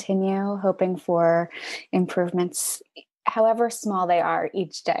we'll continue hoping for improvements, however small they are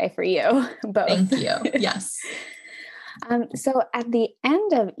each day for you both. Thank you. Yes. So at the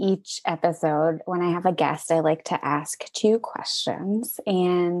end of each episode, when I have a guest, I like to ask 2 questions.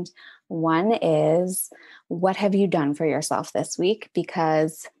 And one is, what have you done for yourself this week?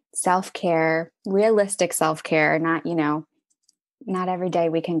 Because self-care, realistic self-care, not every day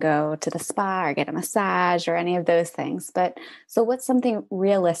we can go to the spa or get a massage or any of those things. But so what's something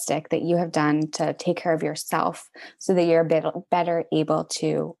realistic that you have done to take care of yourself so that you're a bit better able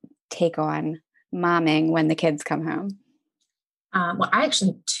to take on momming when the kids come home? Well, I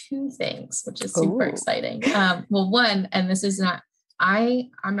actually have 2 things, which is super exciting. Well, one, and this is not,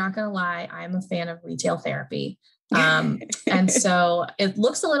 I'm not going to lie, I'm a fan of retail therapy. And so it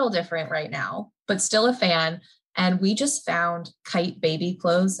looks a little different right now, but still a fan. And we just found Kite baby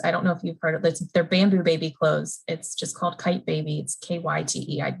clothes. I don't know if you've heard of it. They're bamboo baby clothes. It's just called Kite Baby. It's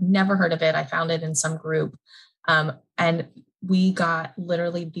KYTE. I'd never heard of it. I found it in some group. And we got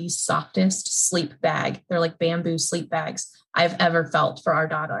literally the softest sleep bag. They're like bamboo sleep bags I've ever felt for our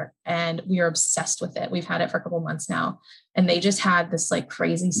daughter. And we are obsessed with it. We've had it for a couple of months now. And they just had this like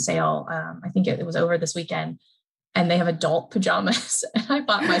crazy sale. I think it was over this weekend, and they have adult pajamas. And I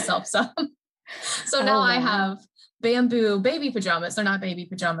bought myself some. So now I have bamboo baby pajamas. They're not baby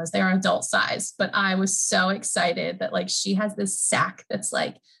pajamas. They are adult size, but I was so excited that like she has this sack that's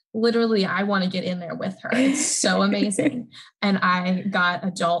like, literally, I want to get in there with her. It's so amazing. And I got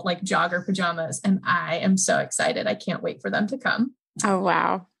adult like jogger pajamas, and I am so excited. I can't wait for them to come. Oh,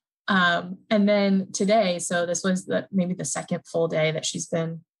 wow. And then today, so this was maybe the second full day that she's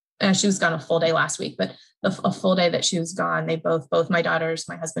been, she was gone a full day last week, but a full day that she was gone. They both my daughters,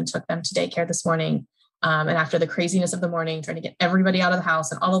 my husband took them to daycare this morning. And after the craziness of the morning, trying to get everybody out of the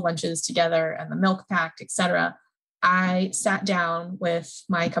house and all the lunches together and the milk packed, etc., I sat down with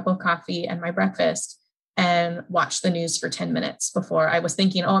my cup of coffee and my breakfast and watched the news for 10 minutes before I was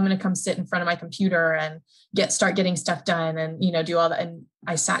thinking, I'm going to come sit in front of my computer and start getting stuff done and, do all that. And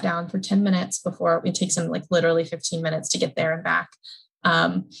I sat down for 10 minutes before it takes them like literally 15 minutes to get there and back.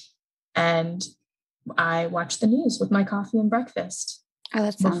 And I watched the news with my coffee and breakfast. Oh,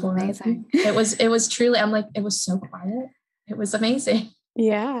 that sounds amazing. It was truly, I'm like, it was so quiet. It was amazing.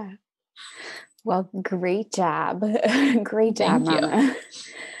 Yeah. Well, great job. Great job, Mama.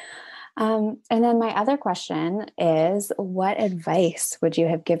 And then my other question is, what advice would you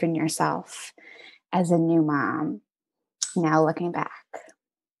have given yourself as a new mom now looking back?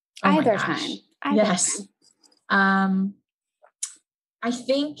 Either time. Yes. Time. I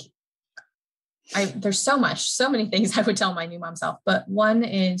think there's so many things I would tell my new mom self, but one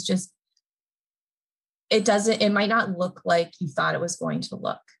is just, it might not look like you thought it was going to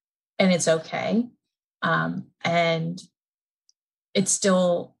look, and it's okay. And it's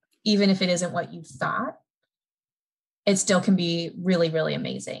still, even if it isn't what you thought, it still can be really, really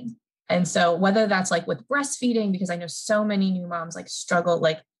amazing. And so whether that's like with breastfeeding, because I know so many new moms like struggle,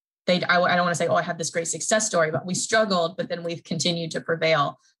 like I don't want to say, I have this great success story, but we struggled, but then we've continued to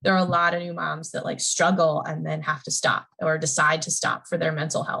prevail. There are a lot of new moms that like struggle and then have to stop or decide to stop for their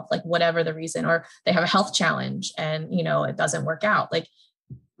mental health, like whatever the reason, or they have a health challenge and, it doesn't work out. Like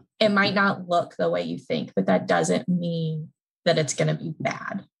it might not look the way you think, but that doesn't mean that it's going to be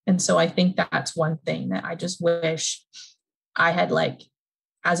bad. And so I think that's one thing that I just wish I had, like,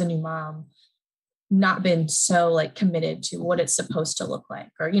 as a new mom, not been so like committed to what it's supposed to look like,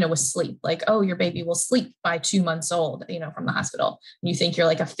 or, with sleep, like, your baby will sleep by 2 months old, from the hospital. You think you're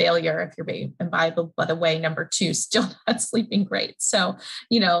like a failure if your baby, and by the way, number 2, still not sleeping great. So,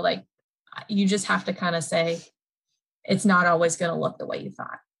 like you just have to kind of say, it's not always going to look the way you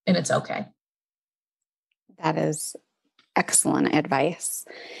thought, and it's okay. That is excellent advice.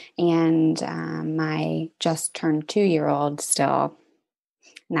 And my just turned 2-year-old still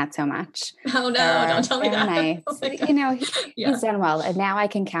not so much. Oh no, don't tell me that. Nice. Oh he's done well. And now I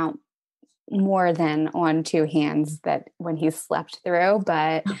can count more than on 2 hands that when he slept through,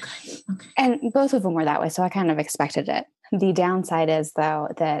 but, okay. And both of them were that way. So I kind of expected it. The downside is though,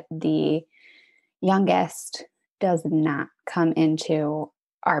 that the youngest does not come into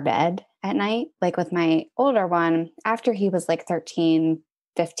our bed at night. Like with my older one, after he was like 13,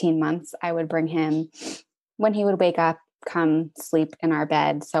 15 months, I would bring him when he would wake up, come sleep in our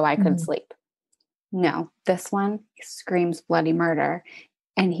bed so I could sleep. No, this one screams bloody murder.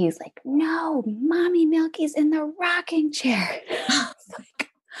 And he's like, no, mommy Milky's in the rocking chair. Like,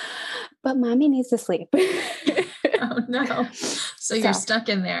 but mommy needs to sleep. Oh no. So you're stuck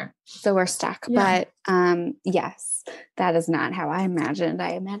in there. So we're stuck. Yeah. But yes, that is not how I imagined.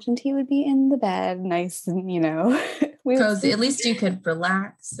 I imagined he would be in the bed, nice and, cozy. At least you could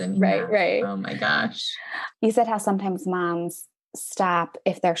relax. Right. Oh my gosh. You said how sometimes moms stop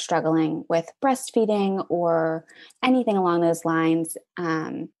if they're struggling with breastfeeding or anything along those lines,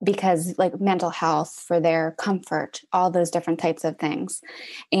 because like mental health, for their comfort, all those different types of things.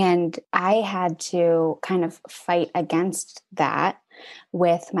 And I had to kind of fight against that.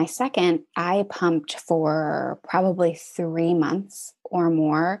 With my second, I pumped for probably 3 months or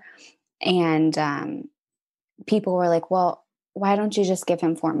more. And people were like, well, why don't you just give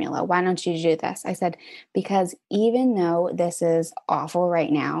him formula? Why don't you do this? I said, because even though this is awful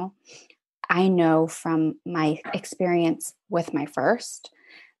right now, I know from my experience with my first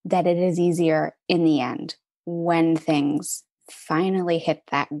that it is easier in the end when things finally hit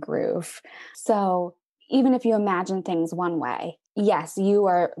that groove. So even if you imagine things one way, yes, you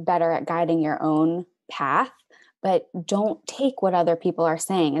are better at guiding your own path, but don't take what other people are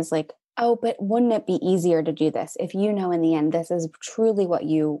saying as like, oh, but wouldn't it be easier to do this if you know in the end this is truly what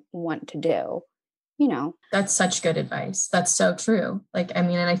you want to do? That's such good advice. That's so true. Like, I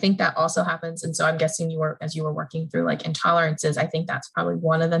mean, and I think that also happens. And so I'm guessing as you were working through like intolerances, I think that's probably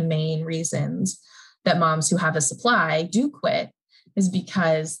one of the main reasons that moms who have a supply do quit, is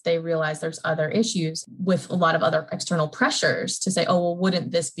because they realize there's other issues with a lot of other external pressures to say, oh, well,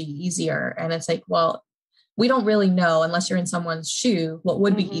 wouldn't this be easier? And it's like, well, we don't really know unless you're in someone's shoe, what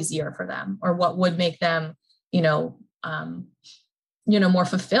would be easier for them or what would make them, more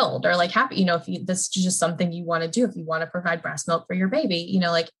fulfilled or like happy, if this is just something you want to do, if you want to provide breast milk for your baby,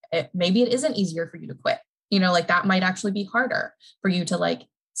 maybe it isn't easier for you to quit, like that might actually be harder for you to like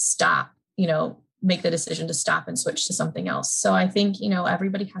stop, make the decision to stop and switch to something else. So I think,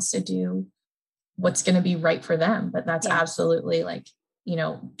 everybody has to do what's going to be right for them, but that's absolutely like,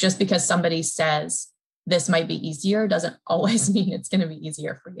 just because somebody says this might be easier doesn't always mean it's going to be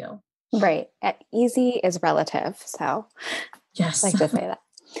easier for you. Right. Easy is relative. So yes, I like to say that.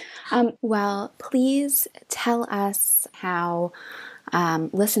 Well, please tell us how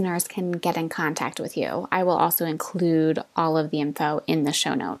listeners can get in contact with you. I will also include all of the info in the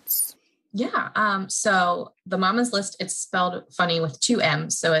show notes. Yeah. So the Mama's List, it's spelled funny with 2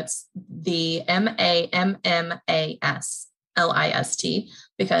 M's. So it's the MAMMASLIST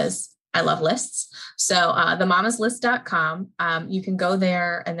because I love lists. So themamaslist.com, you can go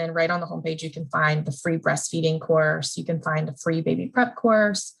there and then right on the homepage, you can find the free breastfeeding course. You can find a free baby prep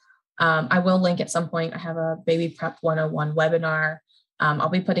course. I will link at some point. I have a baby prep 101 webinar. I'll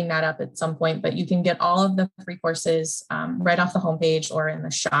be putting that up at some point, but you can get all of the free courses right off the homepage or in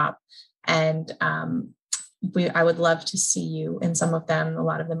the shop. And I would love to see you in some of them. A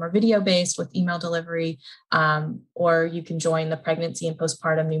lot of them are video-based with email delivery, or you can join the pregnancy and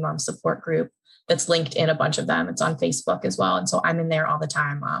postpartum new mom support group that's linked in a bunch of them. It's on Facebook as well. And so I'm in there all the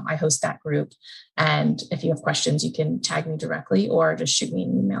time. I host that group. And if you have questions, you can tag me directly or just shoot me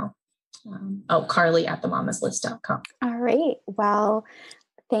an email. Carly@themamaslist.com. All right. Well,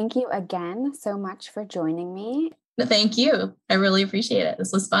 thank you again so much for joining me. Thank you. I really appreciate it.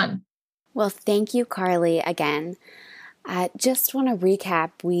 This was fun. Well, thank you, Carly, again. I just want to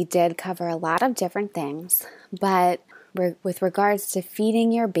recap. We did cover a lot of different things, but with regards to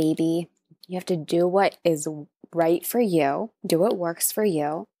feeding your baby, you have to do what is right for you, do what works for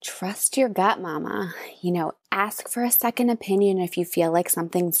you. Trust your gut, mama. Ask for a second opinion if you feel like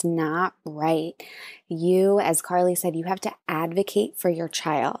something's not right. You, as Carly said, you have to advocate for your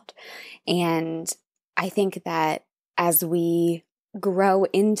child. And I think that as we grow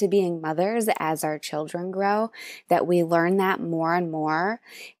into being mothers, as our children grow, that we learn that more and more,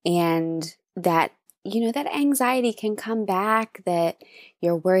 and that that anxiety can come back, that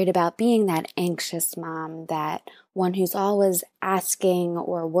you're worried about being that anxious mom, that one who's always asking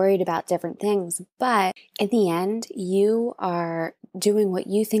or worried about different things. But in the end, you are doing what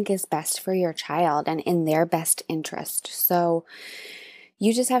you think is best for your child and in their best interest. So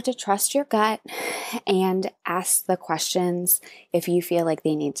you just have to trust your gut and ask the questions if you feel like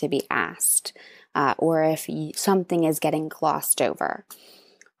they need to be asked, or if something is getting glossed over.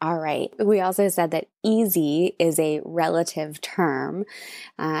 All right. We also said that easy is a relative term.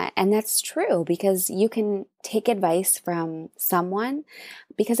 And that's true because you can take advice from someone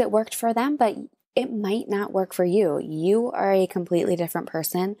because it worked for them, but it might not work for you. You are a completely different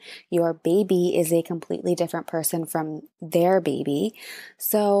person. Your baby is a completely different person from their baby.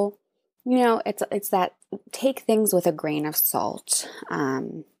 So, it's that take things with a grain of salt.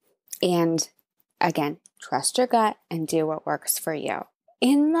 And again, trust your gut and do what works for you.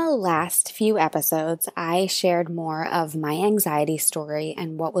 In the last few episodes, I shared more of my anxiety story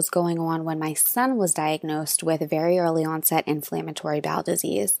and what was going on when my son was diagnosed with very early onset inflammatory bowel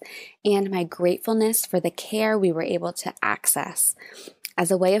disease, and my gratefulness for the care we were able to access. As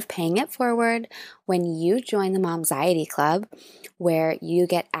a way of paying it forward, when you join the Momxiety Club, where you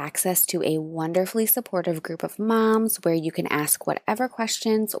get access to a wonderfully supportive group of moms where you can ask whatever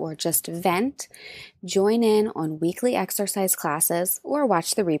questions or just vent, join in on weekly exercise classes or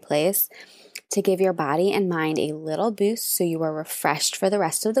watch the replays to give your body and mind a little boost so you are refreshed for the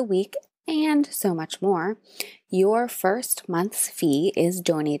rest of the week, and so much more. Your first month's fee is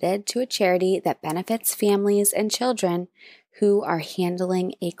donated to a charity that benefits families and children who are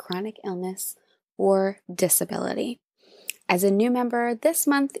handling a chronic illness or disability. As a new member this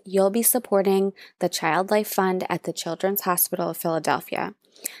month, you'll be supporting the Child Life Fund at the Children's Hospital of Philadelphia.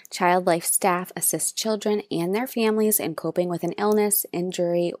 Child Life staff assist children and their families in coping with an illness,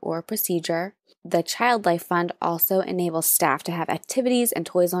 injury, or procedure. The Child Life Fund also enables staff to have activities and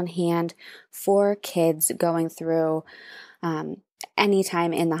toys on hand for kids going through any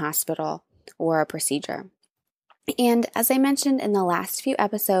time in the hospital or a procedure. And as I mentioned in the last few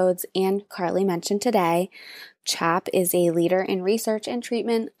episodes, and Carly mentioned today, CHOP is a leader in research and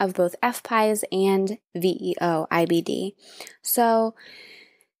treatment of both FPIES and VEO-IBD. So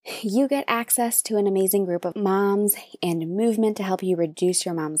you get access to an amazing group of moms and movement to help you reduce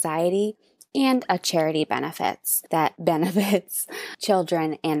your momxiety, and a charity that benefits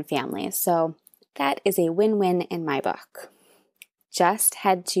children and families. So that is a win-win in my book. Just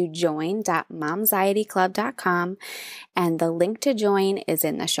head to join.momxietyclub.com, and the link to join is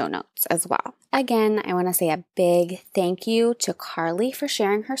in the show notes as well. Again, I want to say a big thank you to Carly for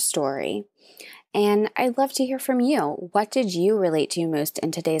sharing her story. And I'd love to hear from you. What did you relate to most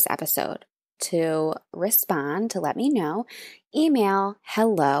in today's episode? To respond, to let me know, email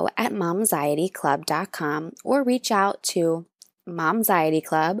hello@momxietyclub.com or reach out to Momxiety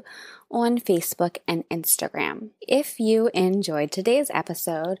Club on Facebook and Instagram. If you enjoyed today's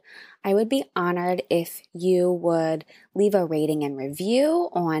episode, I would be honored if you would leave a rating and review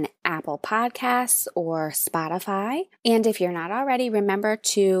on Apple Podcasts or Spotify. And if you're not already, remember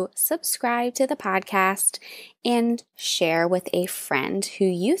to subscribe to the podcast and share with a friend who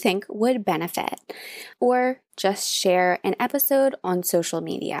you think would benefit, or just share an episode on social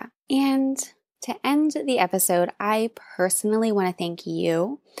media. And to end the episode, I personally want to thank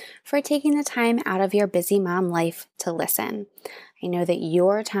you for taking the time out of your busy mom life to listen. I know that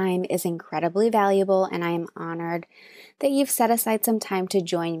your time is incredibly valuable, and I am honored that you've set aside some time to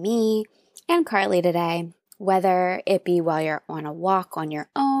join me and Carly today, whether it be while you're on a walk on your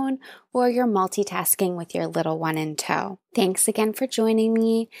own or you're multitasking with your little one in tow. Thanks again for joining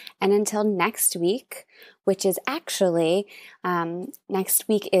me, and until next week, which is actually, next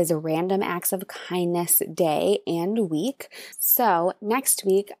week is Random Acts of Kindness Day and week. So next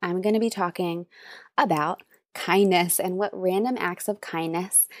week, I'm going to be talking about kindness and what random acts of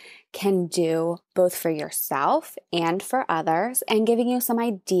kindness can do both for yourself and for others, and giving you some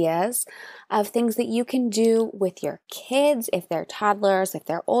ideas of things that you can do with your kids if they're toddlers, if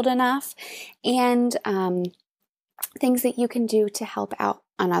they're old enough, and things that you can do to help out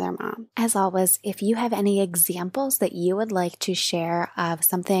another mom. As always, if you have any examples that you would like to share of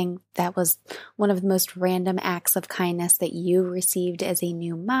something that was one of the most random acts of kindness that you received as a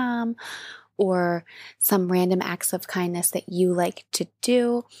new mom, or some random acts of kindness that you like to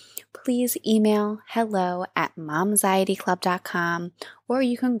do, please email hello@momxietyclub.com, or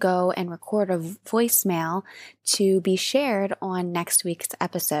you can go and record a voicemail to be shared on next week's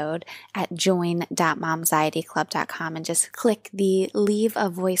episode at join.momxietyclub.com, and just click the leave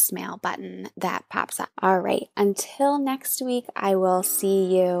a voicemail button that pops up. All right, until next week, I will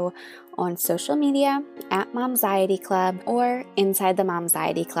see you on social media at Momxiety Club or inside the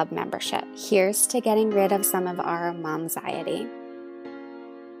Momxiety Club membership. Here's to getting rid of some of our momxiety.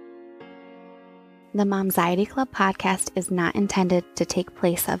 The Momxiety Club podcast is not intended to take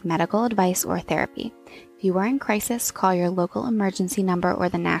place of medical advice or therapy. If you are in crisis, call your local emergency number or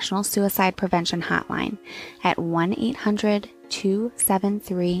the National Suicide Prevention Hotline at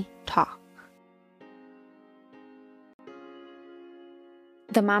 1-800-273-TALK.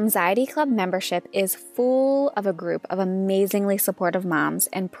 The Momxiety Club membership is full of a group of amazingly supportive moms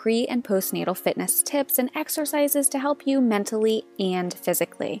and pre- and postnatal fitness tips and exercises to help you mentally and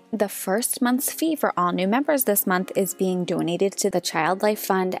physically. The first month's fee for all new members this month is being donated to the Child Life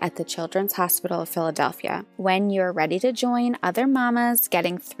Fund at the Children's Hospital of Philadelphia. When you're ready to join other mamas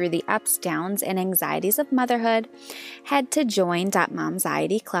getting through the ups, downs, and anxieties of motherhood, head to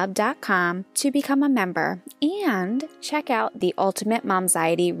join.momxietyclub.com to become a member and check out the Ultimate Momxiety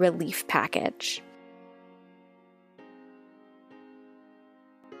Relief Package.